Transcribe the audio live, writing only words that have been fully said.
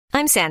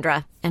I'm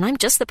Sandra, and I'm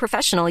just the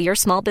professional your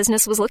small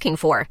business was looking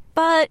for.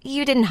 But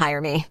you didn't hire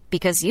me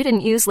because you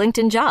didn't use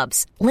LinkedIn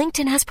Jobs.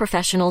 LinkedIn has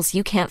professionals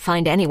you can't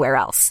find anywhere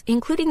else,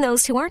 including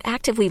those who aren't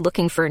actively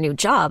looking for a new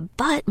job,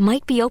 but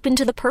might be open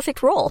to the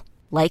perfect role,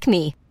 like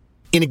me.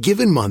 In a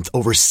given month,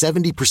 over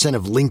 70%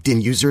 of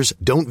LinkedIn users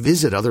don't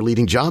visit other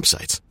leading job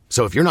sites.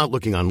 So if you're not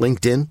looking on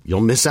LinkedIn,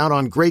 you'll miss out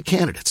on great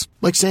candidates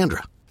like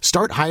Sandra.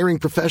 Start hiring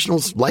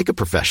professionals like a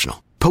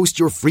professional. Post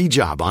your free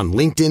job on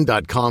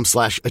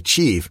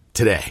linkedin.com/achieve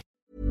today.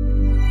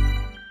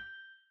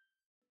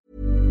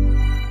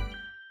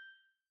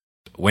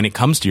 When it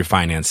comes to your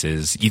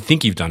finances, you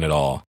think you've done it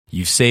all.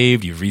 You've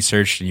saved, you've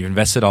researched, and you've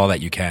invested all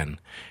that you can.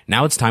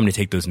 Now it's time to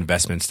take those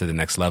investments to the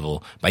next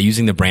level by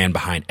using the brand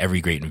behind every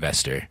great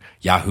investor,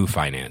 Yahoo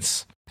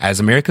Finance. As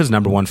America's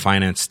 #1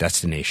 finance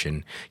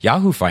destination,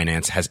 Yahoo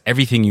Finance has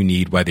everything you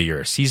need, whether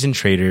you're a seasoned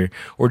trader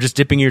or just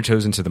dipping your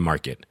toes into the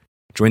market.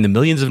 Join the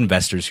millions of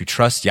investors who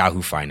trust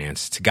Yahoo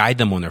Finance to guide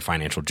them on their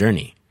financial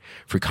journey.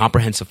 For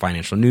comprehensive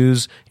financial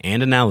news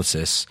and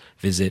analysis,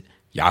 visit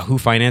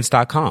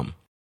yahoofinance.com,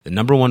 the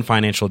 #1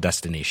 financial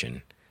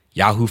destination,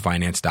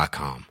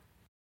 yahoofinance.com.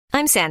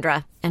 I'm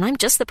Sandra, and I'm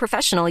just the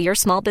professional your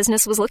small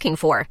business was looking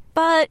for.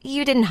 But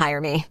you didn't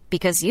hire me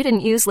because you didn't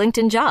use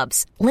LinkedIn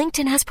Jobs.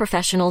 LinkedIn has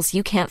professionals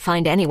you can't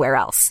find anywhere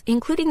else,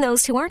 including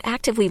those who aren't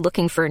actively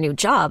looking for a new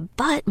job,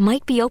 but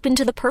might be open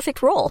to the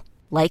perfect role,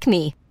 like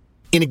me.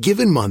 In a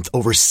given month,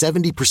 over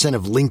 70%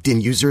 of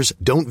LinkedIn users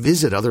don't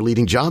visit other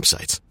leading job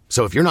sites.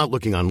 So if you're not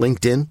looking on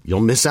LinkedIn, you'll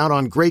miss out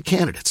on great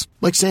candidates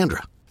like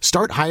Sandra.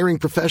 Start hiring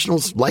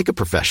professionals like a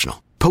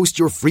professional. Post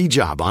your free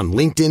job on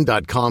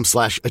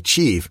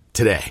linkedin.com/achieve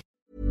today.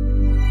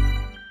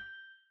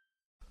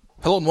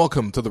 Hello and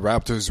welcome to the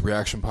Raptors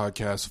Reaction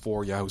Podcast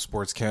for Yahoo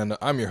Sports Canada.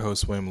 I'm your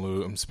host, William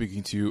Liu. I'm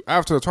speaking to you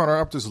after the Toronto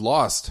Raptors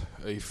lost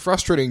a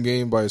frustrating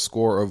game by a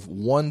score of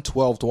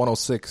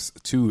 112-106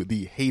 to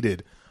the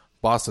hated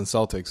Boston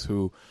Celtics,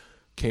 who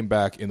came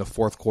back in the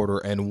fourth quarter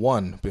and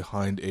won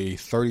behind a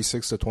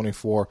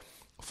 36-24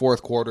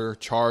 fourth quarter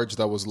charge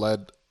that was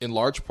led in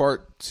large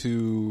part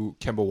to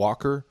Kemba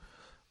Walker,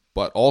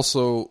 but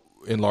also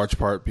in large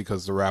part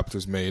because the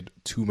Raptors made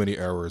too many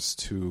errors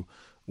to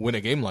win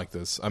a game like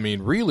this. I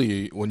mean,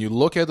 really, when you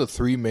look at the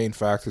three main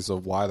factors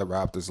of why the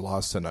Raptors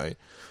lost tonight,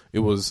 it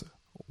was,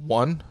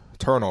 one,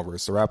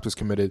 turnovers. The Raptors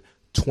committed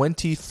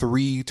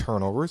 23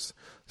 turnovers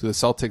to the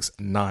Celtics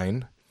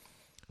 9.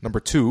 Number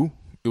two,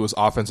 it was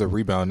offensive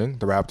rebounding.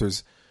 The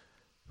Raptors,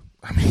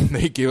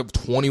 they gave up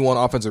 21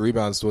 offensive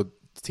rebounds to a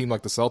team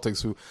like the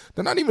Celtics, who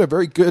they're not even a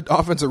very good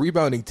offensive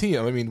rebounding team.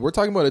 I mean, we're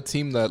talking about a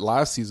team that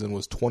last season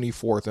was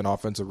 24th in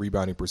offensive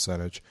rebounding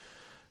percentage.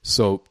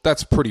 So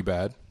that's pretty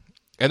bad.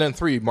 And then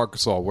three, Marc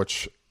Gasol,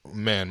 which,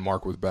 man,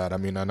 Mark was bad. I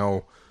mean, I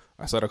know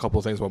I said a couple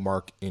of things about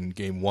Mark in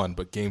game one,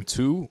 but game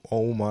two,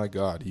 oh my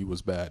God, he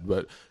was bad.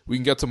 But we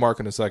can get to Mark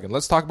in a second.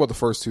 Let's talk about the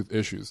first two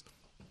issues.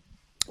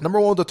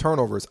 Number one, the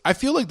turnovers. I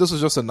feel like this was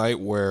just a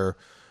night where,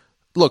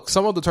 look,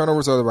 some of the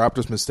turnovers are the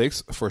Raptors'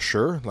 mistakes for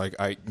sure. Like,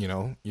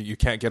 you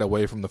can't get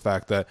away from the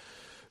fact that,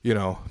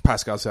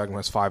 Pascal Siakam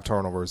has 5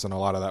 turnovers, and a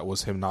lot of that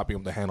was him not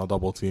being able to handle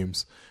double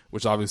teams,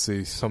 which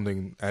obviously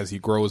something as he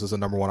grows as a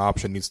number one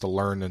option needs to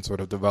learn and sort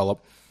of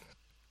develop.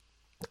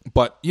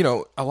 But,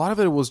 a lot of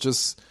it was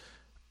just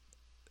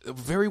a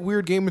very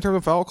weird game in terms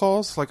of foul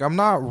calls. Like, I'm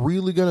not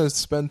really going to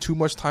spend too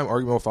much time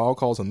arguing about foul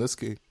calls in this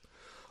game.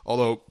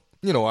 Although,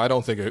 I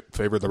don't think it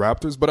favored the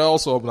Raptors, but I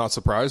also am not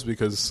surprised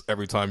because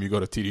every time you go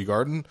to TD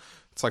Garden,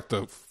 it's like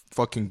the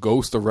fucking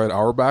ghost of Red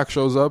Auerbach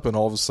shows up, and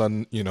all of a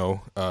sudden,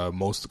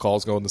 most of the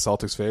calls go in the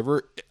Celtics'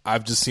 favor.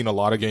 I've just seen a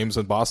lot of games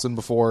in Boston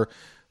before.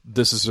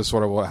 This is just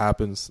sort of what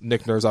happens.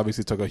 Nick Nurse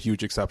obviously took a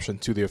huge exception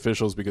to the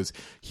officials because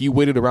he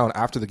waited around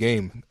after the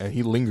game and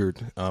he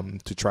lingered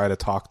to try to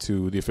talk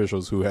to the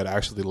officials who had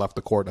actually left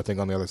the court, I think,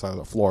 on the other side of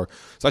the floor.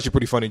 It's actually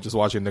pretty funny just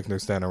watching Nick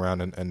Nurse stand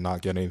around and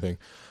not get anything.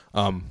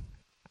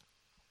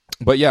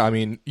 But yeah, I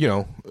mean,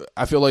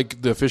 I feel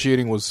like the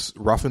officiating was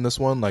rough in this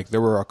one. Like,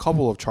 there were a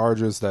couple of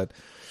charges that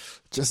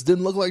just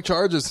didn't look like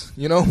charges,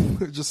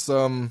 just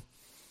in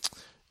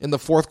the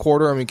fourth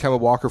quarter. I mean, Kemba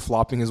Walker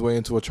flopping his way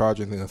into a charge.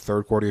 I think in the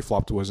third quarter he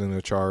flopped his way into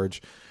a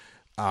charge.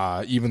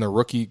 Even the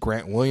rookie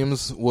Grant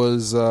Williams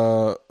was,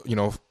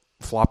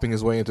 flopping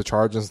his way into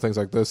charges and things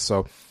like this.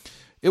 So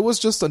it was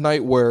just a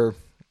night where,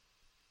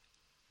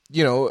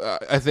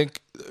 I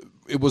think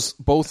it was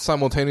both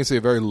simultaneously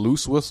a very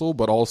loose whistle,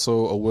 but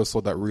also a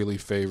whistle that really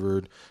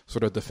favored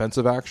sort of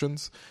defensive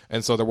actions.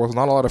 And so there was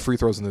not a lot of free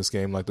throws in this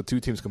game. Like, the two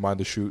teams combined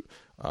to shoot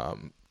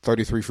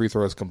 33 free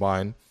throws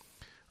combined.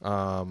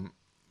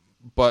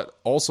 But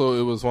also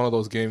it was one of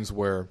those games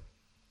where,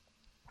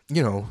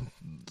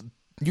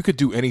 you could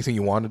do anything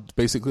you wanted,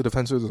 basically,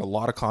 defensively. There's a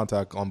lot of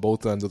contact on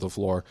both ends of the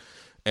floor.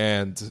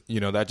 And,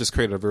 that just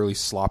created a really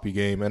sloppy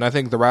game. And I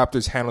think the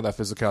Raptors handled that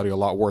physicality a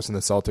lot worse than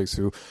the Celtics,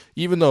 who,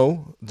 even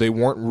though they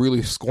weren't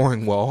really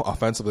scoring well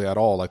offensively at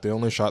all, like they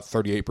only shot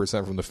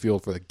 38% from the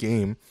field for the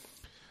game,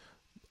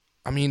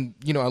 I mean,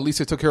 at least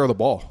they took care of the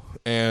ball.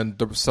 And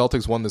the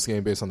Celtics won this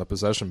game based on the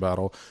possession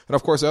battle. And,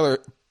 of course, the other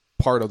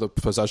part of the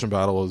possession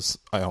battle is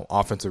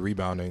offensive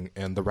rebounding,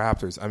 and the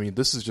Raptors, I mean,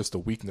 this is just a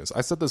weakness.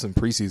 I said this in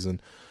preseason.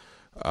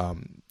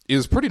 It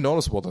was pretty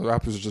noticeable that the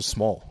Raptors are just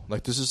small.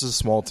 Like, this is a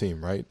small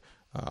team, right?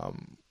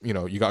 You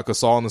know, you got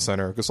Gasol in the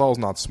center. Gasol is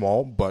not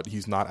small, but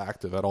he's not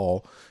active at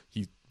all.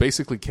 He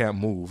basically can't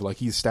move. Like,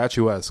 he's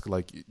statuesque.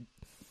 Like,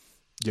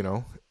 you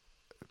know,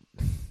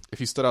 if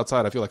he stood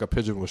outside, I feel like a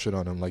pigeon would shit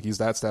on him. Like, he's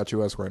that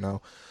statuesque right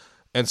now.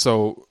 And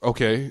so,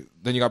 okay,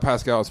 then you got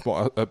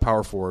Pascal at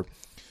power forward.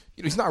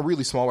 You know, he's not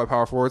really small by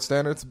power forward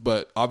standards,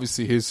 but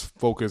obviously his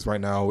focus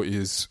right now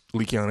is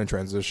leaking out in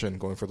transition,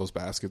 going for those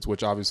baskets,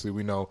 which obviously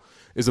we know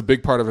is a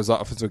big part of his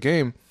offensive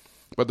game.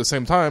 But at the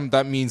same time,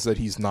 that means that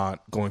he's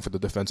not going for the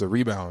defensive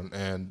rebound.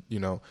 And, you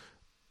know,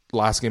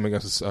 last game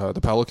against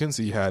the Pelicans,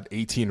 he had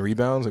 18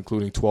 rebounds,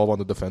 including 12 on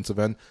the defensive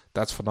end.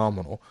 That's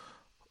phenomenal.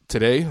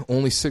 Today,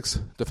 only 6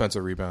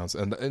 defensive rebounds.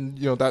 And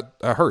you know, that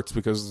hurts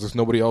because there's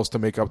nobody else to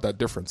make up that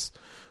difference.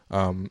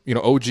 You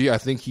know, OG, I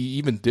think he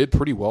even did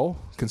pretty well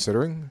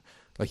considering.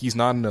 Like, he's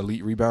not an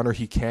elite rebounder.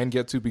 He can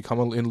get to become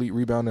an elite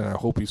rebounder, and I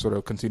hope he sort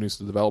of continues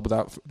to develop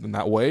that in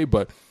that way.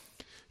 But,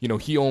 you know,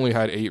 he only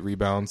had 8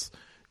 rebounds.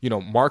 You know,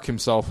 Mark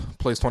himself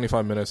plays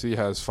 25 minutes. He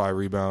has 5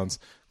 rebounds.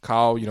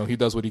 Kyle, you know, he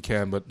does what he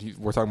can, but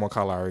we're talking about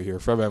Kyle Lowry here.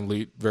 Fred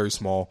VanVleet, very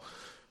small.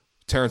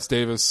 Terrence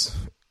Davis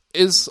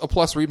is a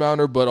plus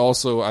rebounder, but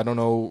also, I don't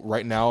know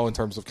right now in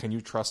terms of can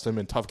you trust him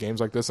in tough games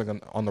like this,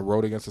 like on the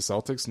road against the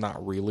Celtics?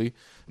 Not really.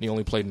 And he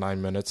only played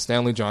 9 minutes.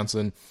 Stanley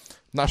Johnson,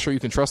 not sure you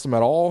can trust him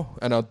at all,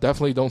 and I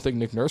definitely don't think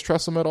Nick Nurse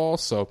trusts him at all,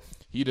 so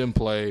he didn't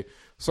play.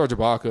 Serge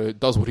Ibaka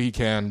does what he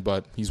can,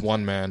 but he's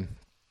one man.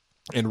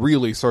 And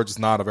really, Serge is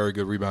not a very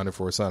good rebounder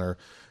for a center.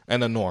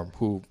 And then Norm,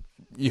 who,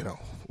 you know,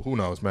 who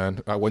knows,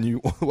 man?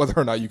 Whether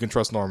or not you can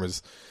trust Norm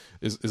is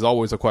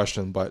always a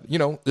question. But, you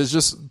know, it's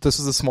just, this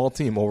is a small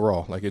team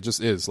overall. Like, it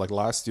just is. Like,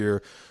 last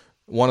year,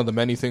 one of the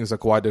many things that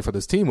Kawhi did for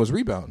this team was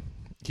rebound.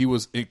 He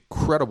was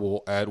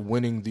incredible at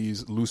winning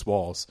these loose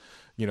balls.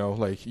 You know,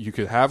 like, you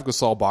could have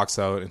Gasol box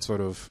out and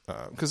sort of,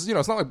 because, you know,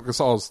 it's not like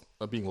Gasol's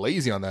being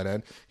lazy on that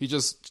end. He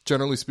just,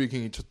 generally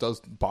speaking, he just does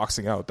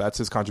boxing out. That's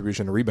his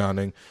contribution to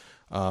rebounding.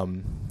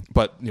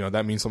 But, you know,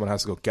 that means someone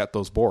has to go get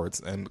those boards.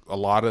 And a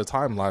lot of the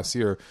time last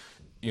year,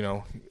 you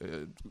know,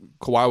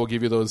 Kawhi will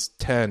give you those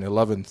 10,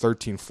 11,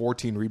 13,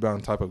 14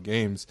 rebound type of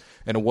games,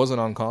 and it wasn't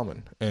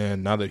uncommon.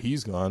 And now that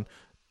he's gone,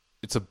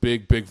 it's a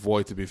big, big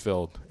void to be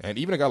filled. And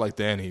even a guy like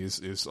Danny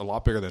is a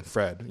lot bigger than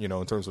Fred, you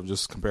know, in terms of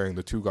just comparing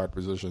the 2 guard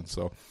positions.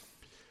 So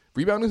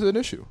rebounding is an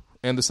issue.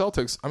 And the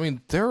Celtics, I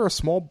mean, they're a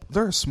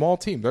small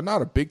team. They're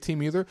not a big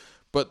team either,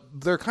 but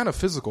they're kind of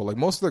physical. Like,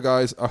 most of the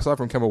guys, aside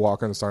from Kemba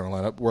Walker in the starting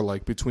lineup, were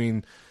like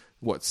between,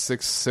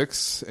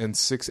 6'6" and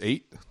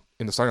 6'8"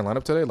 in the starting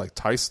lineup today. Like,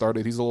 Tice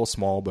started, he's a little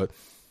small, but,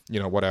 you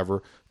know,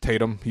 whatever.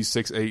 Tatum, he's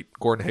 6'8".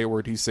 Gordon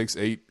Hayward, he's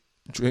 6'8".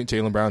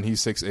 Jaylen Brown,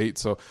 he's 6'8".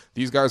 So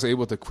these guys are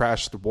able to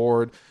crash the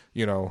board.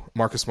 You know,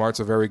 Marcus Smart's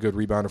a very good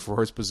rebounder for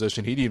his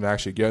position. He didn't even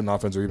actually get an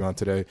offensive rebound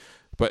today.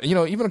 But, you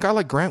know, even a guy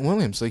like Grant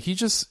Williams, like, he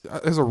just,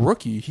 as a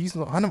rookie, he's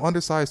kind of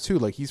undersized too.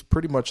 Like, he's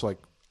pretty much like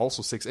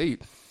also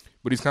 6'8",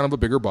 but he's kind of a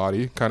bigger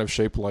body, kind of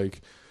shaped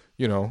like,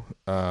 you know,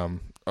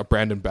 a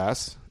Brandon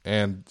Bass.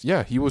 And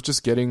yeah, he was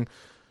just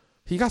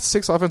he got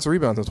 6 offensive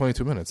rebounds in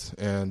 22 minutes.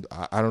 And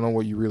I don't know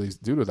what you really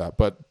do to that.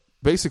 But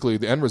basically,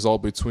 the end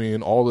result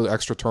between all the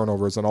extra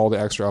turnovers and all the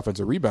extra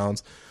offensive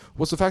rebounds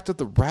was the fact that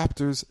the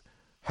Raptors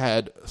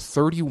had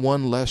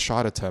 31 less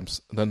shot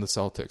attempts than the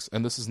Celtics.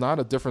 And this is not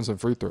a difference in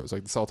free throws.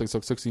 Like, the Celtics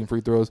took 16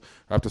 free throws,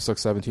 Raptors took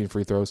 17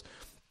 free throws.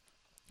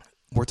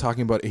 We're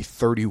talking about a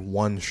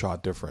 31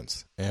 shot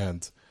difference.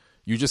 And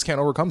you just can't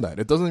overcome that.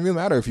 It doesn't even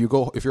matter if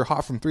you're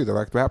hot from 3. The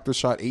Raptors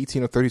shot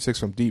 18 of 36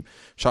 from deep,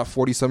 shot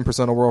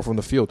 47% overall from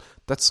the field.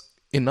 That's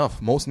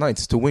enough most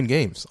nights to win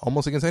games,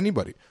 almost against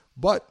anybody.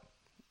 But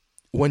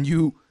when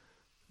you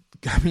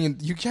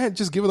can't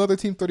just give another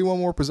team 31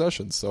 more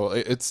possessions. So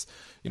it's,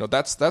 you know,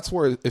 that's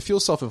where it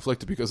feels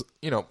self-inflicted because,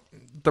 you know,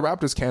 the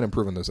Raptors can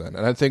improve in this end.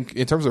 And I think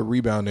in terms of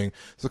rebounding,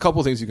 there's a couple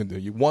of things you can do.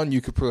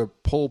 You could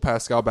pull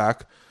Pascal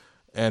back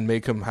and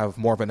make him have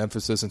more of an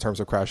emphasis in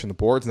terms of crashing the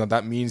boards. Now,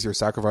 that means you're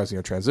sacrificing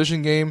your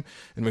transition game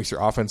and makes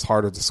your offense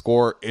harder to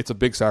score. It's a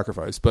big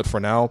sacrifice. But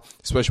for now,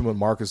 especially when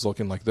Mark is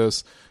looking like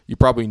this, you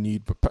probably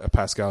need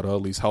Pascal to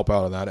at least help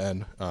out on that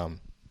end.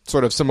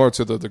 Sort of similar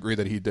to the degree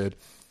that he did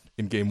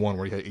in game 1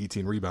 where he had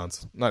 18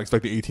 rebounds. Not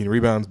expecting 18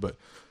 rebounds, but,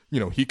 you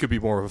know, he could be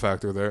more of a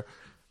factor there.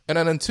 And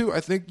then in 2, I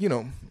think, you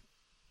know,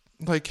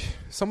 like,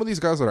 some of these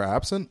guys that are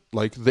absent,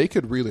 like, they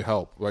could really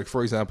help. Like,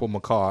 for example,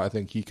 McCaw, I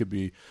think he could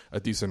be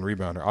a decent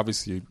rebounder.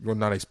 Obviously, you're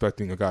not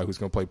expecting a guy who's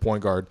going to play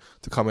point guard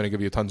to come in and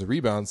give you tons of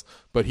rebounds,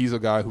 but he's a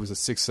guy who's a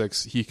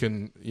 6'6". He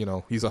can, you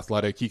know, he's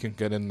athletic. He can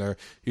get in there.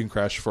 He can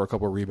crash for a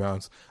couple of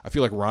rebounds. I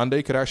feel like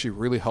Rondé could actually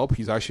really help.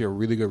 He's actually a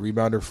really good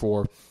rebounder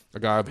for a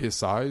guy of his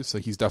size. So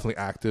he's definitely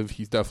active.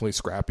 He's definitely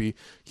scrappy.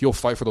 He'll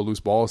fight for the loose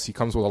balls. He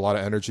comes with a lot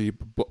of energy.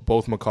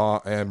 Both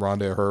McCaw and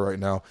Rondé are hurt right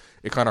now.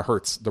 It kind of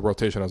hurts the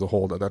rotation as a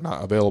whole that they're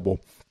not available.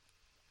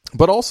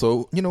 But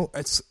also,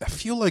 I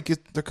feel like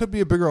there could be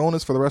a bigger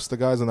onus for the rest of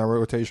the guys in that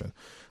rotation.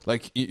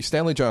 Like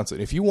Stanley Johnson,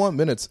 if you want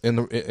minutes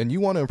and you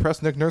want to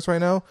impress Nick Nurse right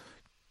now,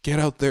 get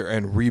out there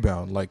and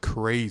rebound like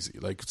crazy.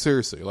 Like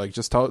seriously, like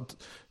just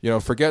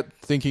forget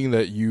thinking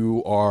that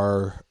you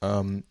are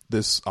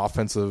this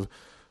offensive,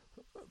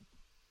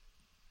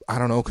 I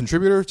don't know,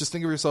 contributor. Just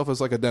think of yourself as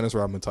like a Dennis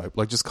Rodman type.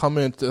 Like just come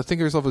in, think of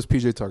yourself as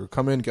PJ Tucker.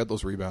 Come in, get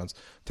those rebounds.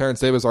 Terrence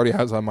Davis already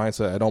has that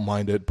mindset. I don't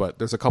mind it, but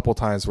there's a couple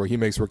times where he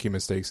makes rookie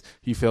mistakes.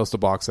 He fails to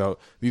box out.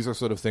 These are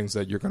sort of things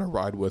that you're going to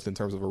ride with in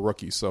terms of a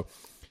rookie. So,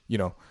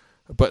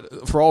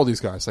 but for all these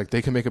guys, like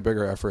they can make a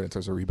bigger effort in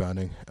terms of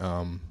rebounding.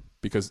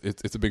 Because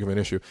it's a big of an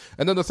issue.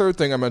 And then the third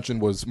thing I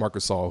mentioned was Marc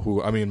Gasol,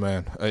 who, I mean,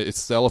 man,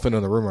 it's the elephant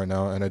in the room right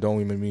now, and I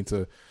don't even mean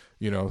to,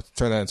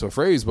 turn that into a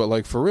phrase, but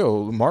like for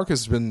real, Marc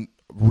has been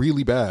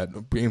really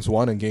bad games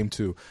 1 and game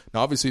 2. Now,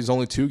 obviously, it's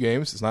only 2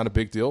 games. It's not a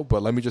big deal,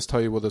 but let me just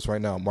tell you with this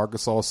right now. Marc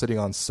Gasol is sitting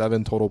on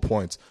 7 total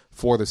points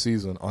for the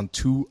season on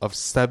 2 of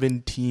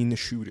 17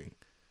 shooting.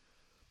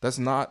 That's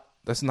not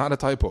a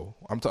typo.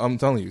 I'm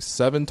telling you,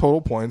 7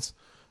 total points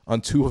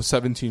on 2 of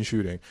 17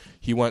 shooting.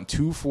 He went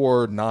 2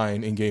 for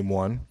 9 in game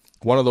 1.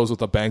 One of those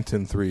with a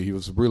banked-in 3. He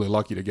was really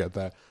lucky to get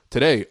that.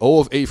 Today, 0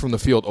 of 8 from the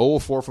field, 0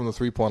 of 4 from the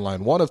three-point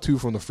line, 1 of 2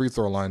 from the free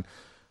throw line.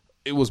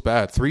 It was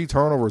bad. 3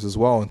 turnovers as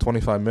well in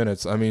 25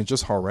 minutes. I mean,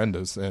 just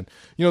horrendous. And,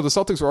 the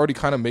Celtics were already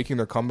kind of making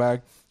their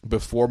comeback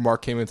before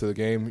Marc came into the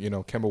game.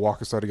 Kemba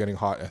Walker started getting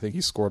hot. I think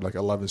he scored like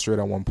 11 straight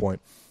at one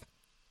point.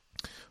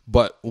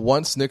 But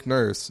once Nick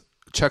Nurse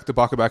checked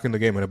Ibaka back in the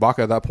game, and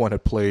Ibaka at that point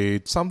had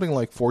played something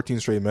like 14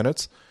 straight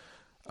minutes,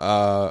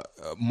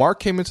 Marc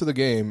came into the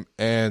game,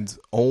 and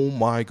oh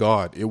my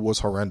God, it was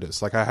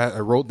horrendous. Like I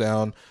wrote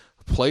down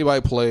play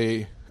by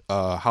play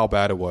how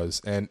bad it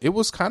was, and it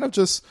was kind of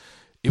just,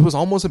 it was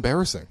almost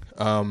embarrassing.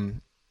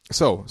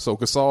 So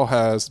Gasol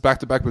has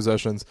back-to-back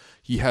possessions.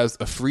 He has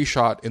a free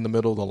shot in the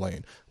middle of the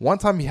lane. One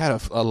time he had a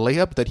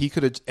layup that he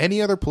could have,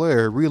 any other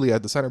player really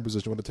at the center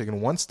position would have taken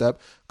one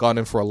step, gone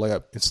in for a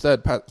layup.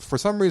 Instead, for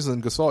some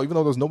reason, Gasol, even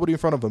though there's nobody in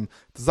front of him,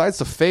 decides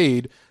to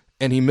fade,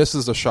 and he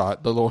misses the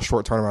shot, the little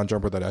short turnaround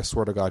jumper that I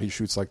swear to God he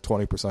shoots like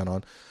 20%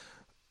 on.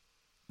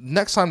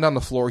 Next time down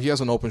the floor, he has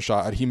an open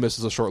shot, and he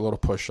misses a short little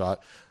push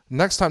shot.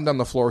 Next time down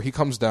the floor, he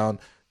comes down.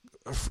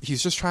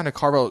 He's just trying to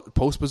carve out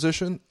post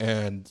position,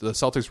 and the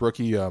Celtics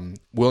rookie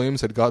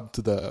Williams had got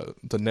to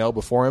the nail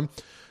before him.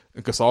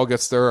 Gasol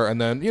gets there, and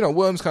then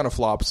Williams kind of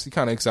flops. He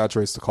kind of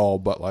exaggerates the call,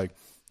 but like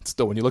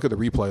still, when you look at the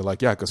replay, like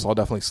Gasol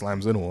definitely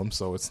slams into him.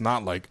 So it's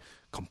not like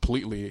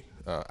completely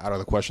out of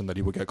the question that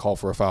he would get called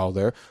for a foul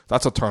there.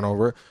 That's a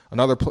turnover.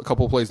 Another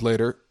couple plays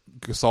later,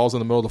 Gasol's in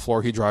the middle of the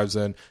floor. He drives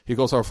in. He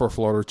goes out for a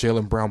floater.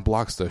 Jaylen Brown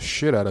blocks the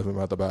shit out of him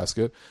at the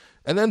basket.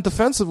 And then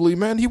defensively,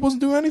 man, he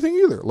wasn't doing anything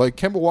either. Like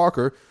Kemba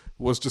Walker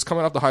was just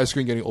coming off the high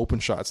screen getting open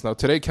shots. Now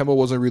today, Kemba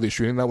wasn't really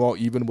shooting that well.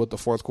 Even with the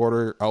fourth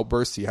quarter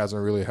outburst, he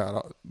hasn't really had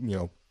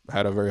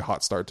a very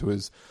hot start to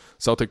his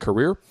Celtic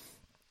career.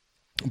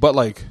 But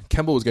like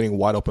Kemba was getting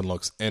wide open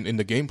looks, and in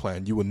the game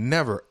plan, you would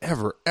never,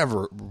 ever,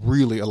 ever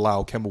really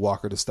allow Kemba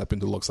Walker to step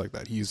into looks like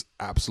that. He's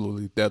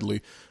absolutely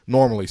deadly,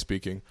 normally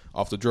speaking,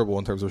 off the dribble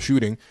in terms of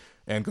shooting.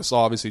 And Gasol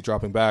obviously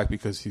dropping back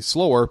because he's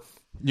slower.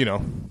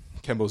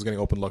 Kemba was getting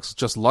open looks.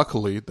 Just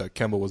luckily that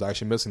Kemba was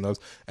actually missing those.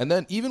 And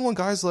then even when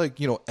guys like,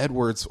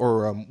 Edwards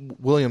or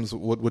Williams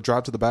would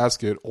drive to the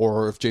basket,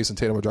 or if Jason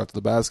Tatum would drive to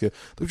the basket,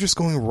 they were just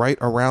going right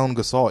around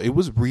Gasol. It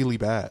was really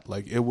bad.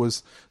 Like it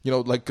was,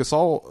 like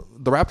Gasol,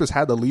 the Raptors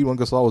had the lead when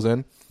Gasol was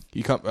in.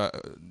 He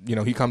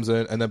comes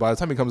in, and then by the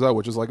time he comes out,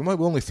 which is like, it might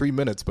be only 3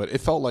 minutes, but it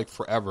felt like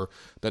forever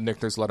that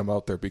Nick Nurse let him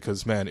out there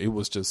because, man, it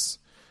was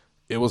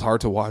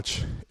hard to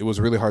watch. It was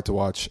really hard to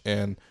watch.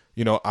 And,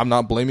 I'm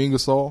not blaming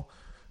Gasol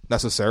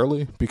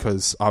necessarily,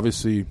 because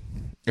obviously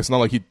it's not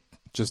like he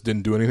just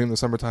didn't do anything in the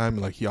summertime.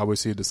 Like he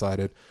obviously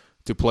decided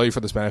to play for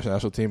the Spanish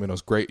national team, and it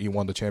was great. He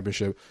won the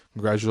championship.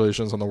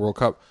 Congratulations on the World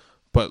Cup.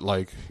 But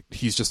like,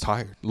 he's just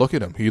tired. Look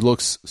at him. He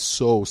looks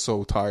so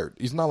tired.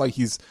 He's not like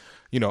he's,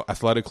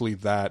 athletically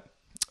that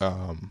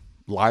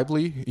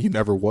lively. He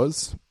never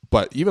was.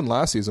 But even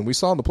last season, we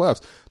saw in the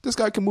playoffs, this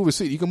guy can move his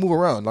feet. He can move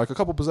around. Like a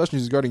couple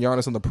possessions, he's guarding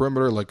Giannis on the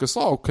perimeter. Like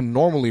Gasol can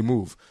normally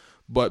move.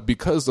 But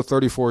because the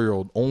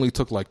 34-year-old only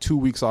took like 2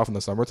 weeks off in the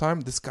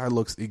summertime, this guy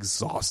looks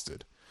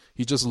exhausted.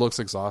 He just looks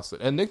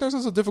exhausted. And Nick Nurse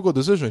has a difficult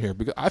decision here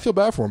because I feel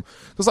bad for him.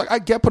 Because like I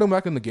get putting him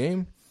back in the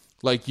game.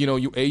 Like, you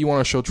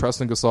want to show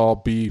trust in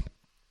Gasol. B,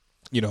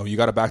 you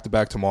got a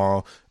back-to-back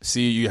tomorrow.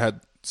 C, you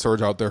had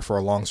Serge out there for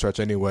a long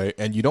stretch anyway.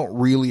 And you don't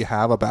really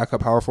have a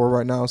backup power forward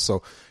right now.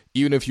 So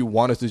even if you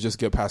wanted to just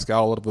give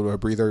Pascal a little bit of a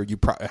breather,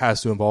 it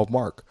has to involve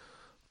Marc.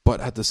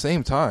 But at the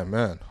same time,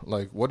 man,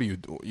 like what do you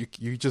do?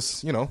 You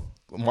just,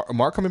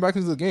 Marc coming back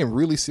into the game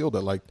really sealed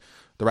it. Like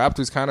the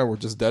Raptors kind of were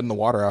just dead in the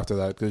water after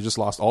that. They just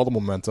lost all the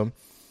momentum.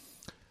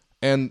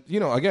 And,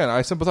 again,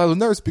 I sympathize with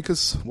Nurse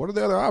because what are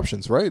the other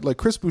options, right? Like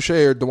Chris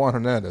Boucher or DeJuan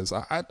Hernandez.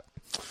 I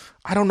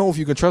don't know if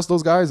you can trust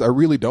those guys. I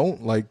really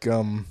don't. Like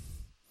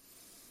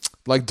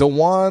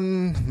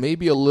DeJuan,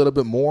 maybe a little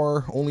bit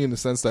more, only in the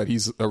sense that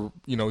he's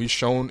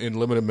shown in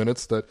limited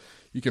minutes that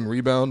he can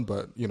rebound,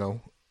 but,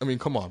 I mean,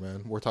 come on,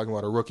 man. We're talking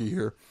about a rookie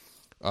here.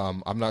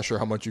 I'm not sure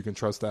how much you can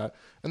trust that.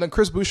 And then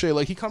Chris Boucher,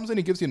 like, he comes in,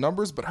 he gives you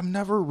numbers, but I'm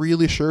never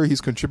really sure he's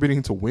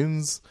contributing to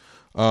wins.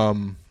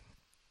 Maybe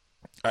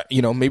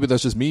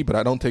that's just me, but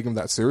I don't take him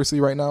that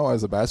seriously right now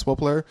as a basketball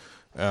player,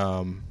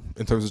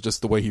 in terms of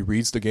just the way he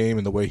reads the game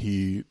and the way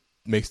he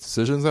makes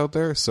decisions out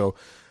there. So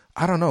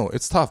I don't know.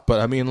 It's tough,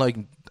 but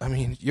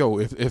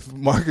if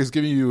Mark is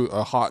giving you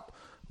a hot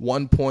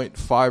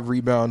 1.5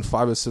 rebound,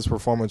 5 assist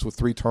performance with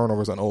 3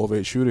 turnovers on 0 of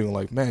 8 shooting,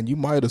 like, man, you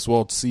might as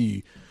well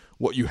see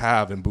what you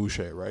have in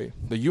Boucher, right?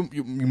 That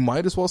you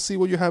might as well see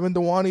what you have in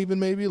Dewan, even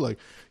maybe. Like,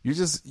 you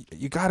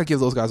got to give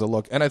those guys a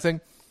look. And I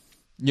think,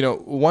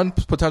 one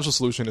potential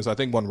solution is, I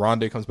think when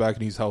Rondae comes back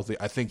and he's healthy,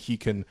 I think he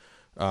can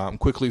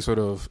quickly sort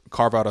of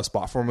carve out a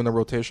spot for him in the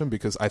rotation,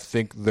 because I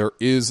think there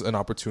is an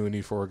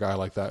opportunity for a guy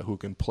like that who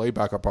can play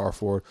backup power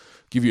forward,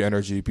 give you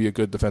energy, be a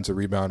good defensive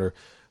rebounder.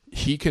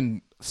 He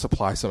can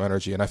supply some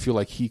energy, and I feel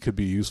like he could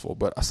be useful.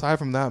 But aside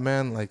from that,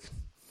 man, like,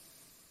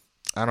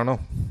 I don't know.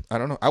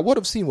 I would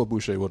have seen what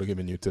Boucher would have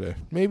given you today.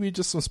 Maybe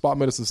just some spot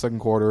minutes in the second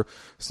quarter.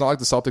 It's not like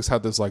the Celtics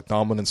had this, like,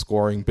 dominant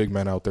scoring big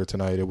man out there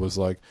tonight. It was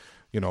like,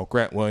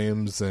 Grant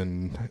Williams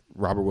and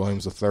Robert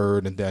Williams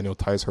III, and Daniel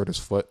Tice hurt his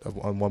foot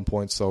on one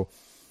point. So,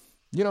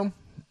 you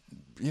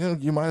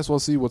might as well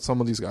see what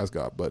some of these guys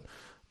got, but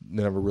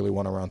they never really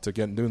went around to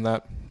doing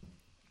that.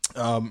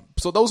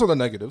 So those are the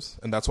negatives,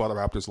 and that's why the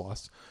Raptors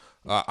lost.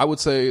 I would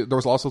say there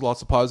was also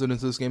lots of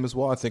positives in this game as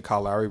well. I think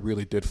Kyle Lowry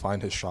really did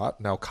find his shot.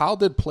 Now, Kyle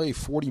did play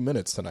 40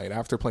 minutes tonight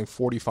after playing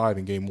 45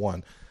 in game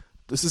 1.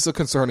 This is a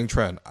concerning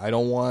trend. I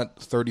don't want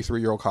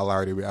 33-year-old Kyle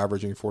Lowry to be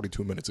averaging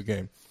 42 minutes a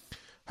game.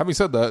 Having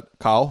said that,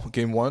 Kyle,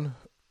 game 1,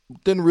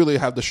 didn't really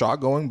have the shot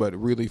going, but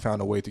really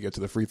found a way to get to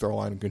the free throw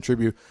line and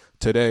contribute.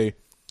 Today,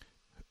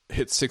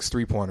 hit 6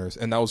 3-pointers,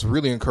 and that was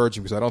really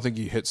encouraging, because I don't think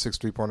he hit 6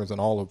 3-pointers in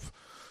all of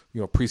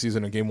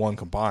preseason and game 1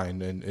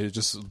 combined, and it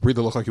just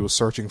really looked like he was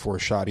searching for a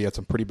shot. He had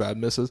some pretty bad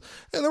misses,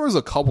 and there was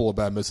a couple of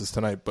bad misses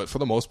tonight, but for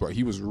the most part,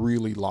 he was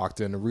really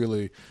locked in and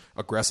really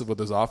aggressive with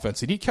his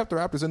offense, and he kept the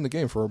Raptors in the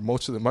game for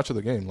much of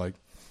the game. Like,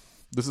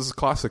 this is a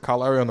classic. Kyle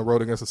Lowry on the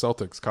road against the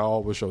Celtics. Kyle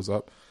always shows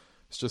up.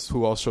 It's just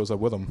who else shows up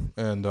with him.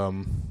 And,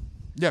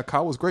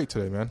 Kyle was great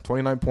today, man.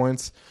 29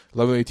 points,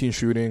 11-18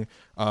 shooting.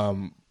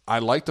 I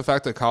like the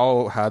fact that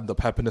Kyle had the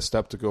pep in his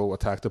step to go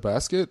attack the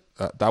basket.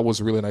 That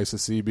was really nice to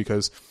see,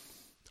 because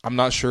I'm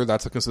not sure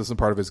that's a consistent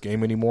part of his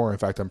game anymore. In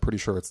fact, I'm pretty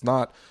sure it's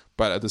not.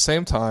 But at the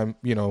same time,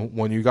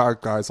 when you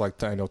got guys like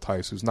Daniel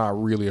Tice, who's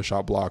not really a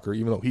shot blocker,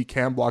 even though he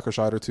can block a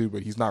shot or two,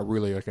 but he's not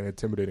really like an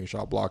intimidating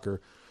shot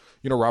blocker.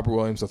 Robert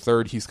Williams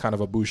III, he's kind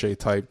of a Boucher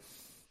type.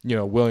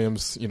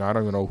 Williams, I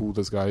don't even know who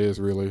this guy is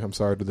really. I'm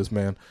sorry to this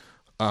man.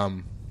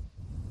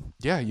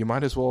 You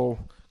might as well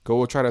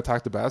go try to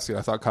attack the basket.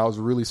 I thought Kyle was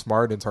really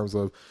smart in terms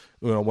of,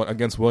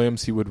 against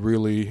Williams, he would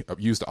really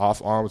use the off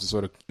arms to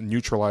sort of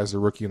neutralize the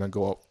rookie and then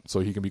go up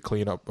so he can be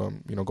clean up,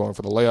 going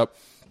for the layup.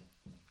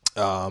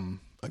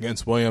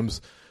 Against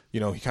Williams, he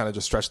kind of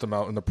just stretched him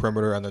out in the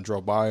perimeter and then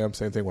drove by him.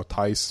 Same thing with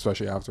Tice,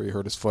 especially after he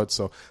hurt his foot.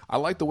 So I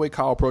like the way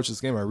Kyle approaches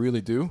this game. I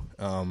really do.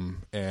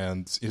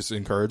 And it's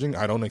encouraging.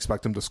 I don't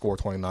expect him to score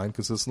 29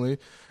 consistently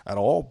at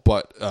all,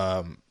 but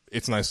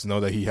it's nice to know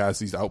that he has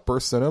these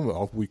outbursts in him.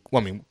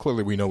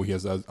 Clearly we know he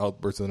has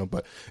outbursts in him,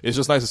 but it's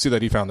just nice to see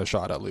that he found the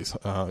shot at least.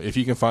 If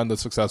he can find the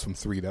success from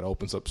 3, that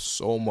opens up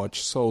so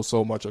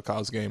much of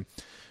Kyle's game.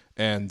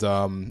 And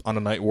on a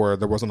night where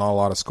there wasn't a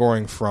lot of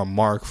scoring from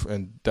Mark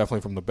and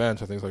definitely from the bench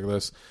and things like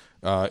this,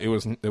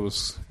 it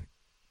was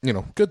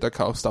good that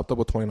Kyle stepped up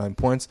with 29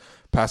 points.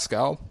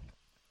 Pascal,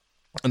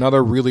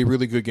 another really,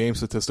 really good game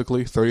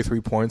statistically,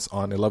 33 points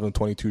on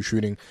 11-22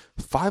 shooting,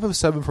 5 of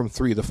 7 from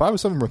 3. The 5 of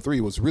 7 from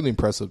 3 was really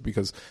impressive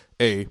because,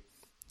 A,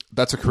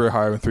 that's a career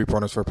high in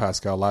 3-pointers for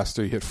Pascal. Last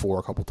year he hit 4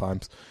 a couple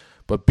times.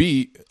 But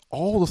B,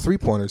 all the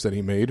 3-pointers that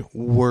he made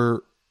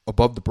were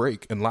above the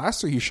break. And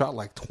last year he shot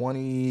like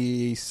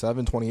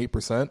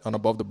 28% on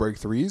above the break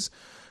threes.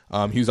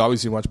 He was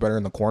obviously much better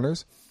in the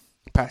corners.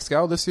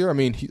 Pascal this year,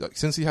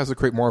 since he has to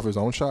create more of his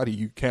own shot,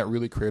 you can't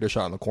really create a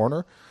shot in the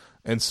corner.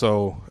 And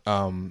so,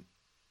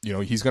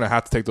 he's going to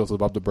have to take those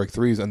above the break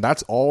threes. And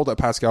that's all that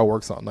Pascal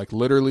works on. Like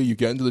literally you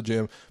get into the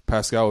gym,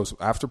 Pascal is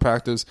after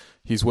practice,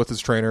 he's with his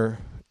trainer.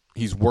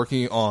 He's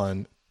working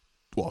on,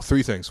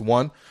 3 things.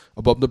 1,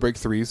 above the break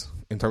threes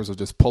in terms of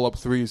just pull up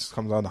threes,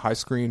 comes on the high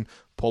screen,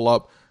 pull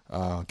up,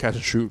 catch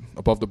and shoot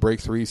above the break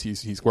threes.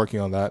 He's working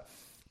on that.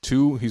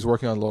 2, he's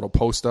working on a little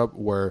post up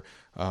where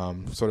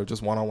sort of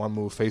just one-on-one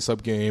move, face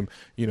up game,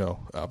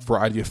 a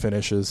variety of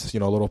finishes,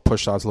 little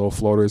push shots, little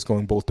floaters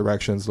going both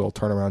directions, little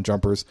turnaround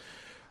jumpers.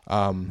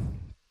 And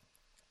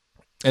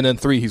then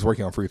 3, he's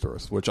working on free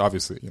throws, which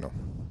obviously,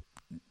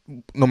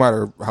 no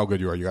matter how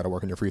good you are, you got to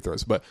work on your free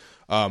throws. But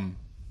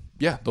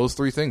those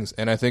 3 things.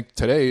 And I think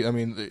today,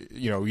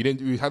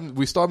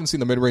 we still haven't seen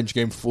the mid-range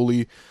game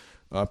fully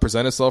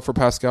present itself for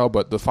Pascal,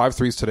 but the 5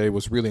 threes today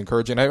was really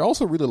encouraging. I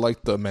also really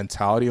liked the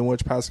mentality in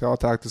which Pascal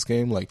attacked this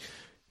game. Like,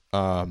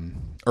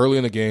 Early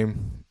in the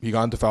game, he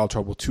got into foul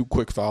trouble, 2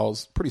 quick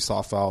fouls, pretty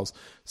soft fouls,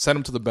 sent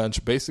him to the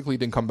bench, basically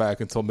didn't come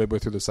back until midway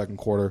through the second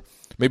quarter,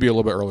 maybe a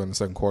little bit earlier in the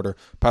second quarter.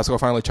 Pascal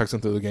finally checks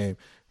into the game,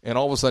 and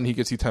all of a sudden he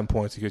gets you 10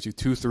 points. He gets you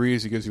 2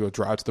 threes, he gives you a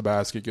drive to the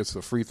basket, gets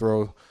a free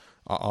throw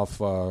off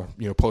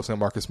posting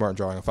Marcus Smart and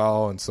drawing a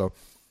foul, and so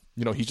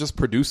he just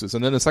produces.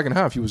 And then in the second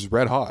half, he was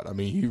red hot. I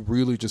mean, he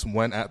really just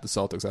went at the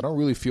Celtics. I don't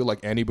really feel like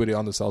anybody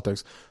on the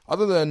Celtics,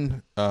 other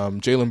than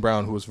Jaylen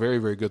Brown, who was very,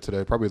 very good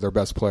today, probably their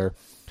best player,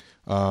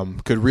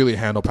 could really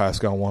handle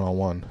Pascal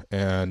one-on-one.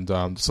 And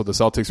so the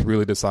Celtics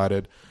really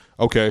decided,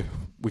 okay,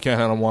 we can't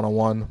handle him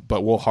one-on-one,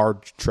 but we'll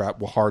hard trap,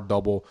 we'll hard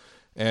double.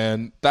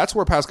 And that's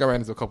where Pascal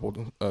ran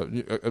into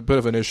a bit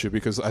of an issue,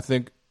 because I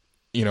think,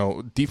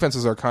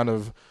 defenses are kind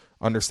of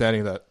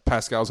understanding that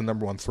Pascal's the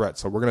number one threat,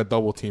 so we're going to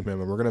double team him,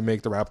 and we're going to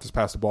make the Raptors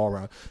pass the ball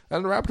around.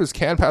 And the Raptors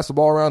can pass the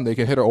ball around, they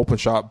can hit an open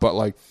shot, but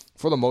like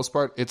for the most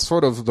part, it's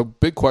sort of the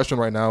big question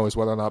right now is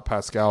whether or not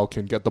Pascal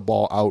can get the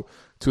ball out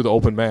to the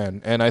open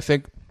man. And I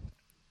think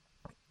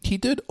he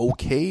did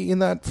okay in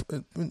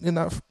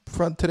that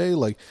front today.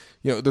 Like,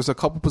 there's a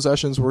couple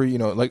possessions where,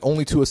 like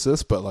only 2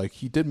 assists, but like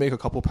he did make a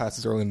couple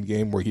passes early in the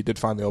game where he did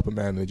find the open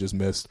man and they just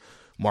missed.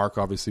 Mark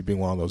obviously being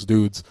one of those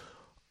dudes.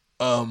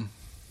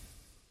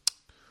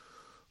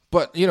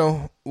 But,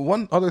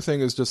 one other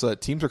thing is just that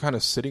teams are kind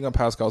of sitting on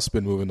Pascal's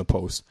spin move in the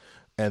post,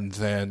 and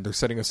then they're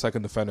setting a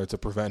second defender to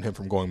prevent him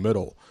from going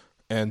middle.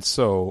 And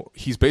so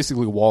he's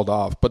basically walled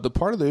off. But the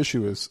part of the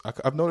issue is,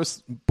 I've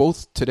noticed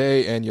both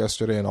today and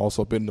yesterday and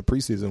also a bit in the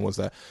preseason, was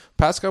that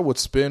Pascal would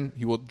spin,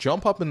 he would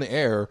jump up in the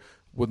air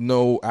with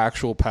no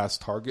actual pass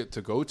target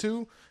to go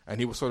to,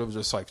 and he would sort of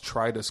just like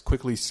try to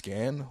quickly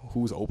scan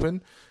who's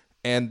open.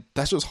 And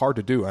that's just hard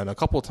to do. And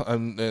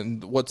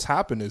and what's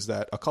happened is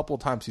that a couple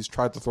of times he's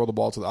tried to throw the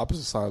ball to the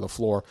opposite side of the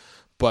floor,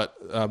 but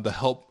the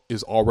help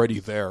is already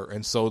there.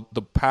 And so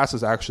the pass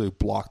is actually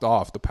blocked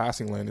off. The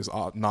passing lane is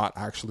not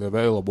actually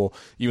available,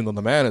 even though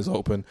the man is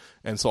open.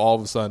 And so all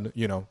of a sudden,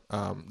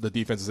 the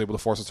defense is able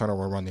to force a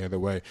turnover and run the other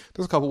way.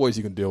 There's a couple ways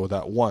you can deal with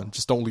that. One,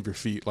 just don't leave your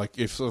feet. Like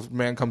if a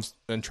man comes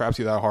and traps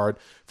you that hard,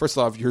 first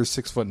off, you're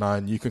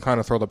 6'9", you can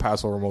kind of throw the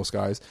pass over most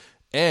guys.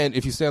 And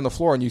if you stay on the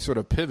floor and you sort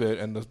of pivot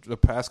and the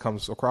pass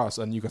comes across,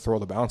 and you can throw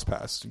the bounce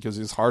pass, because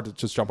it's hard to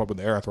just jump up in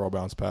the air and throw a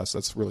bounce pass.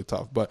 That's really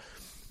tough. But,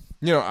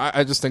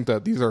 I just think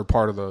that these are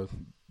part of the,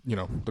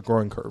 the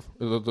growing curve,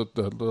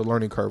 the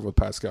learning curve with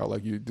Pascal.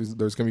 Like there's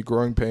going to be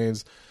growing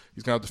pains.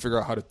 He's going to have to figure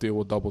out how to deal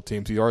with double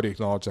teams. He already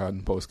acknowledged that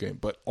in post game.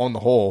 But on the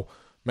whole,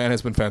 man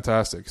has been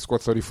fantastic. He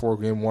scored 34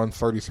 game 1,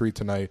 33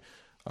 tonight.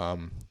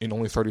 In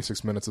only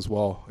 36 minutes as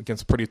well,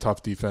 against pretty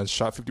tough defense.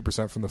 Shot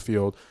 50% from the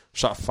field,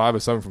 shot 5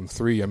 of 7 from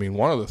 3. I mean,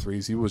 one of the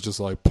threes he was just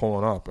like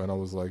pulling up, and I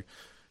was like,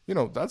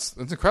 that's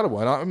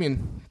incredible. And I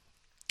mean,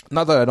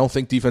 not that I don't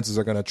think defenses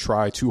are going to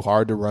try too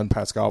hard to run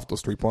Pascal off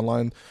those 3-point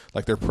line.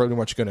 Like they're pretty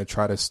much going to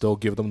try to still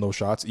give them those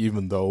shots,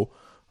 even though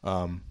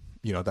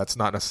that's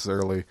not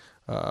necessarily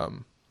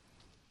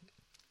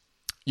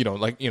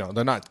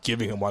they're not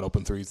giving him wide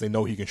open threes. They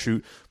know he can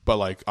shoot, but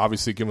like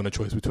obviously given a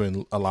choice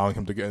between allowing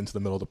him to get into the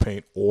middle of the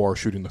paint or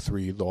shooting the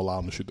 3, they'll allow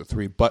him to shoot the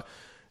 3. But,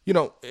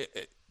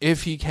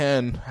 if he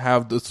can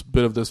have this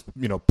bit of this,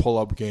 pull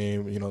up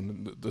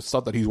game, the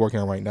stuff that he's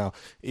working on right now,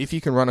 if he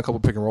can run a couple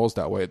pick and rolls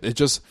that way,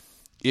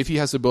 if he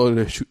has the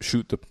ability to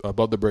shoot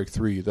above the break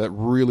 3, that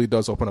really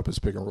does open up his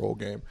pick and roll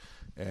game.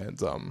 And,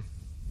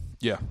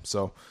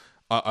 so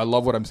I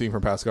love what I'm seeing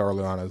from Pascal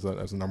early on as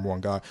a number one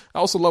guy. I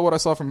also love what I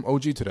saw from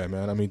OG today,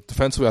 man. I mean,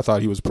 defensively, I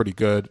thought he was pretty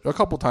good. A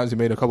couple times he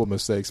made a couple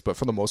mistakes, but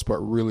for the most part,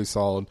 really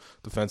solid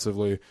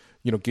defensively.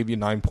 Give you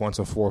 9 points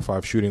on 4 or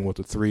 5 shooting with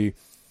the 3,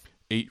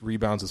 8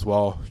 rebounds as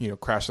well.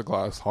 Crashed the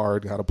glass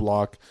hard, had a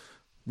block.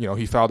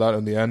 He fouled out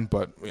in the end,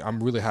 but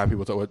I'm really happy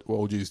with what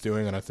OG is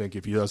doing, and I think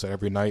if he does that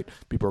every night,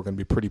 people are going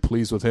to be pretty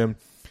pleased with him.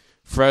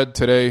 Fred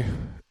today,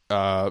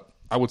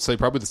 I would say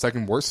probably the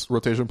second worst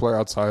rotation player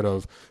outside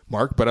of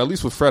Mark, but at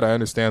least with Fred, I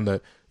understand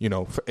that,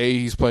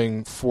 he's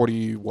playing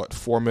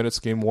 4 minutes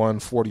game 1,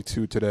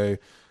 42 today,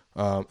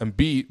 and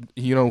B,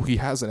 he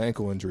has an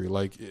ankle injury.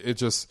 Like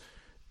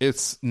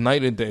it's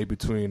night and day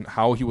between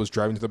how he was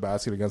driving to the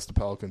basket against the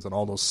Pelicans and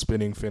all those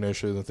spinning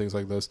finishes and things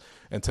like this.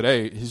 And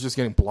today he's just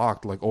getting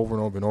blocked like over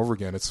and over and over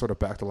again. It's sort of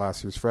back to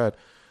last year's Fred.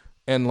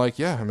 And like,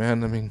 yeah,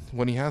 man, I mean,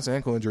 when he has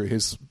ankle injury,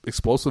 his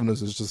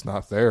explosiveness is just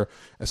not there.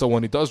 And so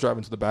when he does drive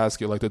into the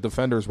basket, like the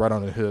defender is right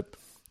on the hip,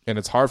 and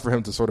it's hard for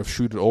him to sort of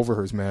shoot it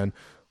over his man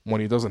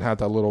when he doesn't have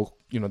that little,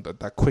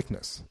 that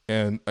quickness.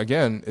 And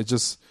again, it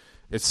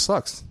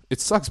sucks.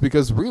 It sucks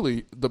because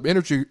really the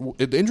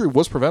injury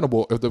was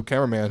preventable if the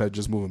cameraman had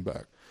just moved him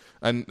back.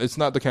 And it's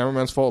not the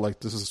cameraman's fault. Like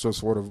this is just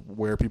sort of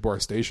where people are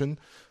stationed,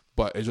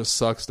 but it just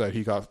sucks that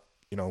he got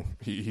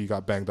he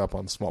got banged up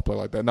on a small play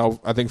like that. Now,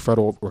 I think Fred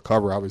will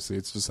recover. Obviously,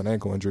 it's just an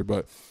ankle injury.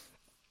 But,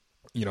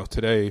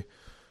 today,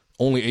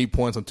 only 8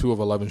 points on 2 of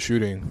 11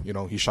 shooting.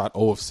 He shot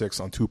 0 of 6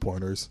 on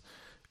 2-pointers.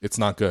 It's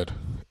not good.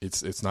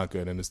 It's not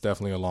good. And it's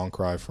definitely a long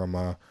cry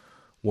from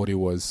what he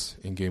was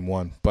in game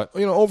 1. But,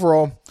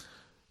 overall,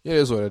 It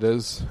is what it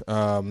is.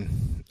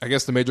 I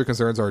guess the major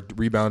concerns are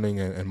rebounding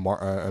and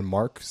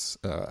Mark's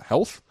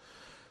health.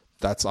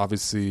 That's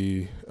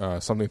obviously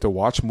something to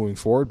watch moving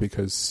forward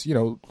because, the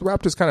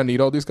Raptors kind of need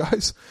all these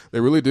guys.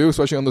 They really do,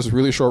 especially on this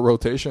really short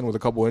rotation with a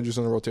couple injuries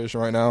in the rotation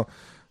right now.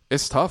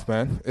 It's tough,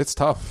 man. It's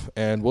tough.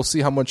 And we'll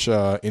see how much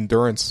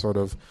endurance sort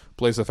of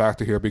plays a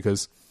factor here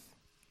because,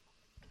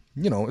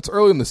 it's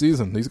early in the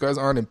season. These guys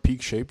aren't in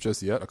peak shape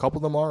just yet. A couple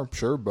of them are,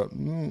 sure, but a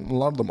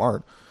lot of them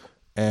aren't.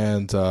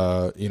 And,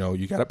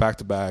 you got it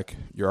back-to-back.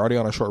 You're already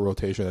on a short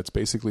rotation. It's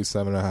basically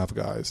 7.5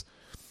 guys.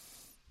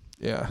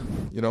 Yeah,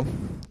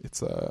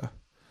 it's a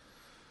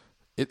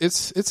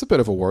bit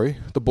of a worry.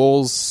 The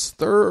Bulls,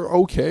 they're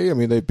okay. I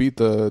mean, they beat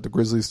the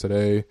Grizzlies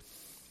today.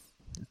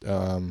 I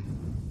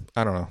don't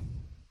know.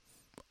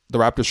 The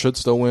Raptors should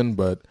still win,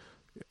 but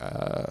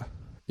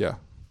yeah.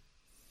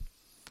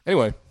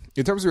 Anyway,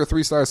 in terms of your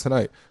 3 stars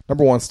tonight,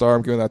 number 1 star,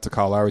 I'm giving that to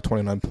Kyle Lowry,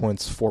 29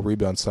 points, 4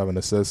 rebounds, 7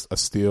 assists, a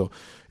steal,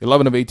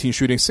 11 of 18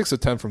 shooting, 6 of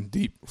 10 from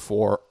deep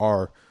for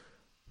our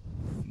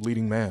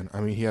leading man.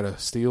 I mean, he had a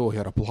steal, he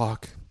had a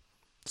block.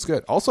 It's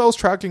good. Also, I was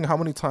tracking how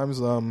many times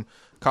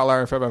Kyle Lowry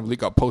and Fred VanVleet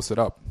got posted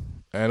up,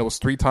 and it was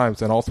 3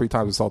 times, and all 3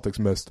 times the Celtics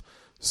missed.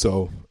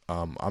 So,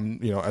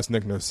 as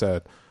Nick Nurse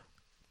said,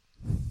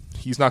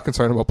 he's not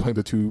concerned about playing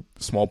the 2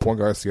 small point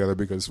guards together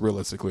because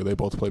realistically, they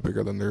both play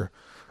bigger than their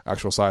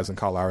actual size, and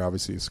Kyle Lowry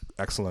obviously is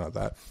excellent at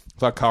that. I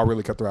thought Kyle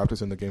really kept the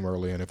Raptors in the game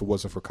early, and if it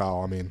wasn't for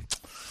Kyle, I mean,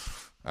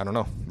 I don't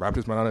know.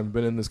 Raptors might not have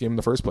been in this game in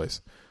the first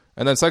place.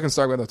 And then second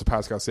star went up to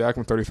Pascal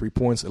Siakam, 33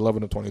 points,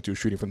 11 of 22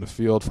 shooting from the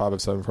field, 5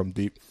 of 7 from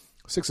deep,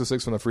 6 of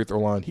 6 from the free throw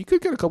line. He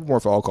could get a couple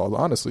more foul calls,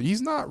 honestly.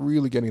 He's not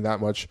really getting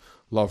that much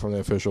love from the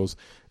officials.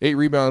 8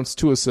 rebounds,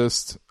 2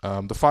 assists.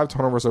 The 5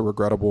 turnovers are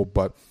regrettable,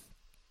 but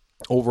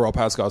overall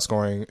Pascal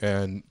scoring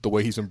and the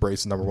way he's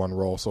embraced the number 1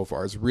 role so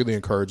far is really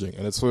encouraging.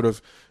 And it's sort of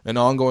an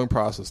ongoing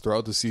process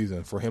throughout the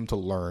season for him to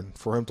learn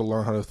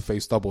how to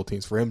face double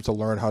teams, for him to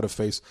learn how to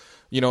face,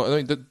 the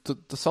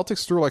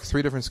Celtics threw like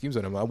 3 different schemes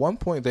at him. At one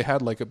point they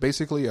had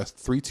basically a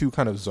 3-2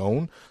 kind of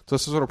zone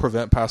just to sort of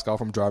prevent Pascal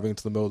from driving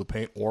into the middle of the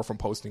paint or from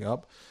posting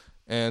up.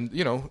 And,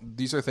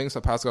 these are things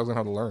that Pascal's going to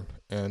have to learn.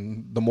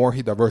 And the more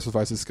he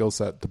diversifies his skill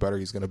set, the better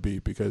he's going to be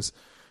because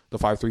the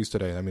 5 threes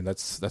today, I mean,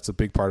 that's a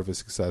big part of his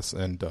success.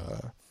 And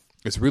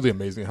it's really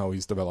amazing how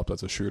he's developed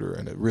as a shooter.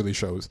 And it really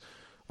shows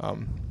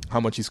how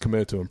much he's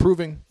committed to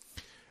improving.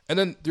 And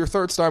then your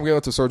third star, I'm going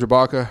to Serge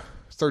Ibaka,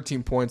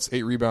 13 points,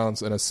 8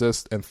 rebounds, an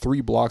assist, and 3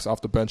 blocks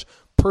off the bench.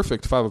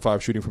 Perfect 5 of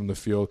 5 shooting from the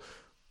field.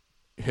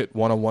 Hit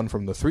 1 of 1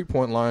 from the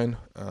 3-point line.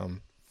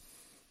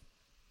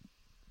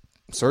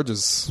 Serge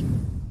he's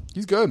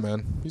good,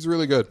 man. He's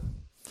really good.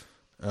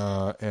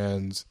 I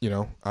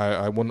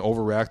wouldn't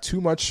overreact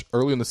too much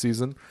early in the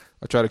season.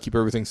 I try to keep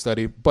everything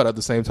steady, but at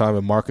the same time,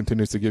 if Mark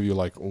continues to give you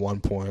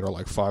 1 point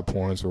or 5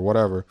 points or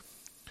whatever,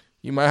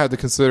 you might have to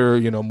consider,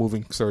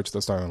 moving Serge to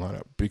the starting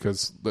lineup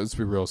because let's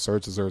be real,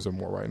 Serge deserves it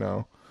more right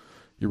now.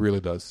 He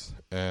really does.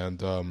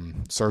 And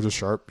Serge is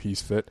sharp.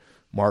 He's fit.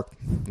 Mark,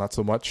 not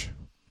so much.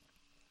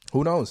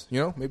 Who knows?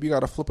 Maybe you got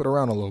to flip it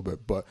around a little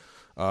bit, but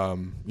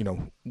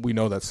we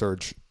know that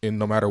Serge, in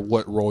no matter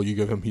what role you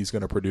give him, he's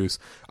going to produce.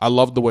 I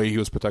love the way he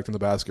was protecting the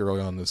basket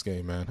early on in this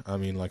game, man. I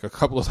mean, a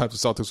couple of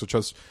times the Celtics were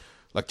just,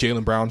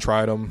 Jaylen Brown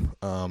tried him.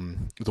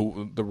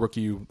 The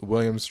rookie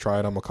Williams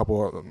tried him. A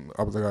couple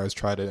of other guys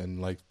tried it,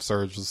 and,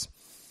 Serge was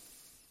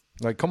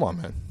come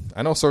on, man.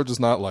 I know Serge is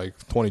not,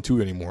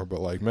 22 anymore,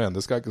 but, man,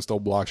 this guy can still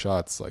block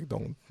shots.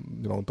 Don't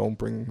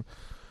bring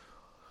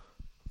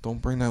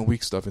that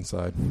weak stuff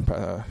inside.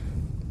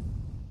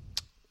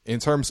 In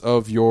terms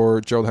of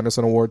your Gerald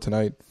Henderson Award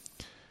tonight,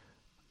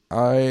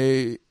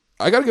 I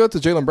got to give it to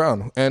Jaylen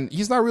Brown. And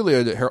he's not really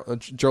a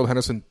Gerald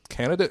Henderson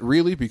candidate,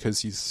 really, because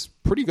he's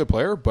a pretty good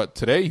player. But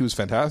today he was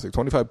fantastic.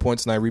 25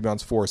 points, 9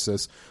 rebounds, 4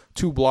 assists,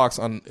 2 blocks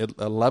on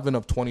 11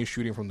 of 20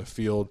 shooting from the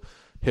field.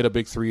 Hit a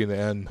big 3 in the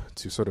end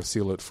to sort of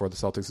seal it for the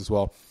Celtics as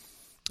well.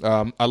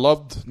 I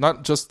loved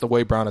not just the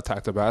way Brown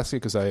attacked the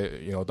basket, because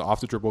the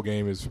off-the-dribble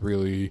game is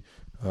really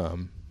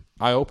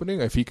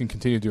eye-opening. If he can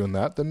continue doing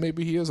that, then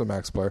maybe he is a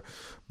max player.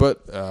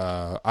 But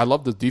I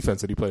love the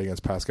defense that he played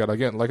against Pascal.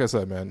 Again, like I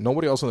said, man,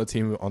 nobody else on the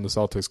team on the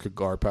Celtics could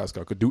guard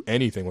Pascal, could do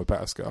anything with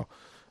Pascal.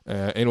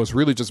 And it was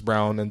really just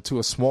Brown, and to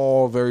a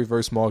small, very,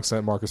 very small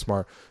extent, Marcus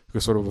Smart, who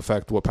could sort of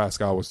affect what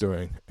Pascal was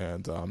doing.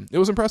 And it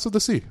was impressive to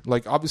see.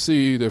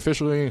 Obviously, the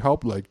officiating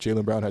helped.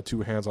 Jaylen Brown had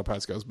 2 hands on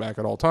Pascal's back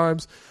at all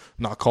times.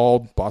 Not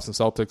called. Boston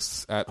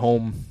Celtics at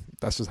home.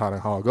 That's just how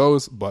it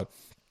goes. But,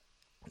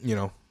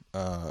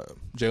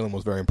 Jaylen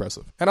was very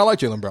impressive. And I like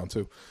Jaylen Brown,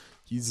 too.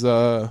 He's,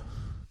 very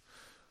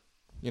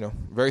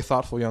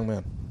thoughtful young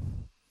man.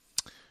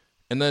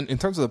 And then in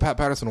terms of the Pat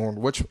Patterson Award,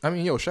 which,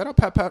 shout out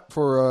Pat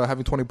for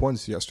having 20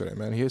 points yesterday,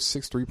 man. He has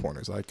 6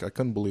 3-pointers. I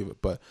couldn't believe it.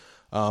 But,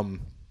 in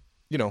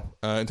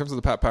terms of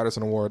the Pat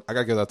Patterson Award, I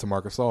got to give that to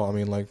Marc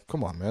Gasol.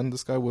 Come on, man.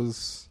 This guy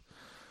was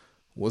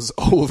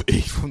 0 of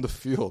 8 from the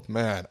field.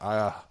 Man,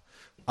 I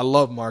I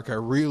love Mark. I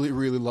really,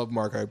 really love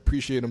Mark. I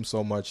appreciate him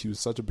so much. He was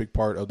such a big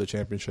part of the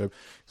championship.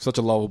 Such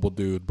a lovable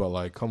dude. But,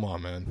 like, come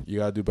on, man. You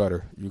got to do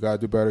better. You got to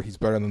do better. He's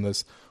better than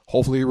this.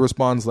 Hopefully he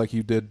responds like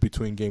he did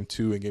between Game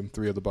 2 and Game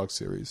 3 of the Bucks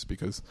series.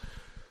 Because,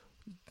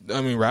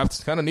 I mean,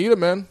 Raps kind of need it,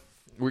 man.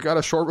 We got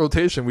a short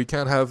rotation. We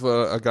can't have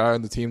a guy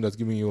on the team that's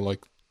giving you,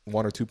 like,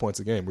 1 or 2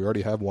 points a game. We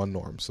already have one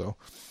Norm. So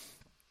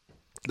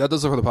that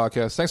does it for the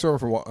podcast. Thanks,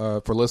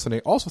 everyone, for listening.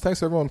 Also,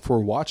 thanks, everyone,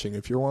 for watching.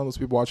 If you're one of those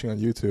people watching on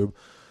YouTube,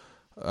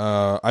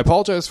 I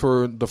apologize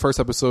for the first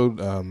episode.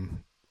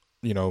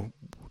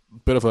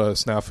 Bit of a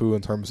snafu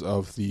in terms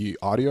of the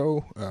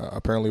audio.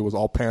 Apparently it was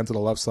all panned to the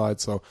left side.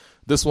 So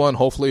this one,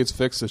 hopefully it's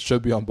fixed. It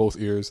should be on both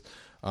ears.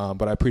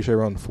 But I appreciate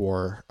everyone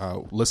for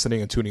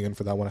listening and tuning in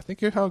for that one. I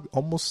think it had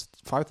almost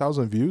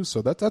 5,000 views.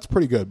 So that's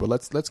pretty good. But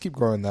let's keep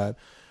growing that.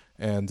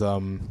 And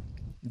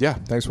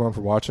thanks everyone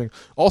for watching.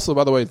 Also,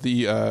 by the way,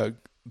 the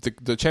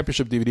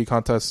championship DVD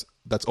contest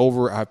that's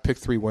over. I've picked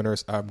 3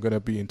 winners. I'm going to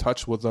be in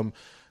touch with them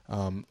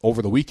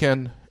over the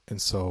weekend,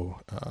 and so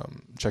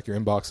check your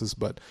inboxes.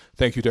 But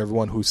thank you to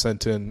everyone who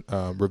sent in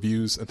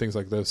reviews and things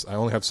like this. I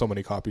only have so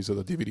many copies of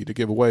the DVD to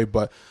give away,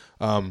 but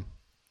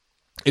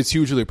it's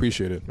hugely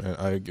appreciated,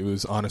 man. It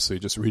was honestly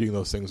just reading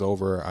those things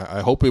over.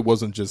 I hope it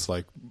wasn't just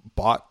like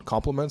bot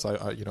compliments.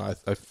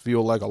 I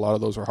feel like a lot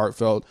of those are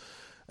heartfelt,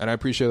 and I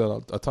appreciate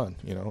that a ton.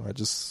 I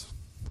just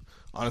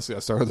honestly I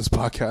started this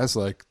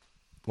podcast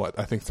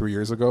I think 3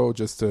 years ago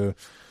just to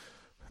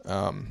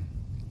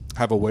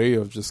have a way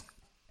of just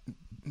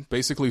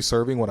basically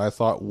serving what I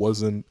thought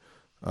wasn't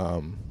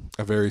a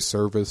very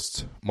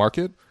serviced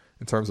market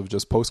in terms of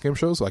just post-game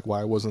shows. Like,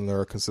 why wasn't there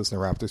a consistent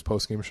Raptors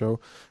post-game show?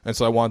 And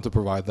so I wanted to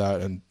provide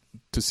that, and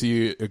to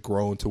see it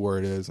grow into where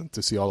it is and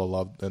to see all the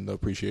love and the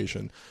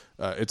appreciation.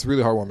 It's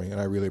really heartwarming, and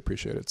I really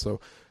appreciate it. So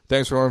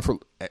thanks to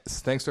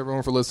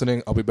everyone for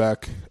listening. I'll be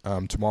back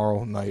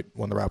tomorrow night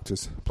when the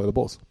Raptors play the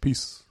Bulls.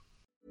 Peace.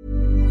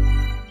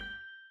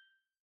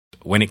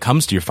 When it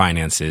comes to your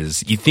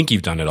finances, you think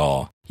you've done it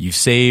all. You've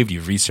saved,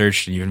 you've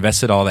researched, and you've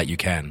invested all that you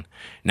can.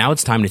 Now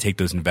it's time to take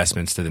those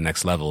investments to the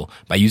next level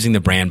by using the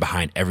brand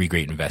behind every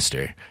great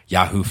investor,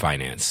 Yahoo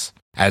Finance.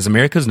 As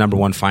America's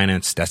 #1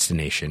 finance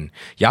destination,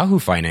 Yahoo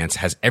Finance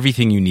has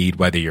everything you need,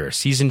 whether you're a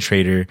seasoned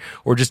trader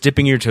or just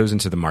dipping your toes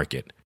into the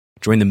market.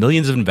 Join the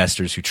millions of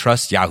investors who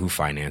trust Yahoo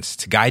Finance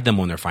to guide them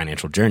on their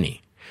financial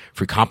journey.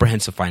 For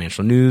comprehensive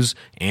financial news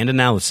and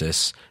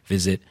analysis,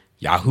 visit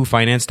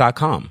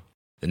yahoofinance.com.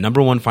 The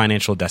 #1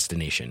 financial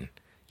destination,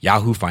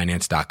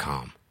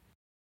 yahoofinance.com.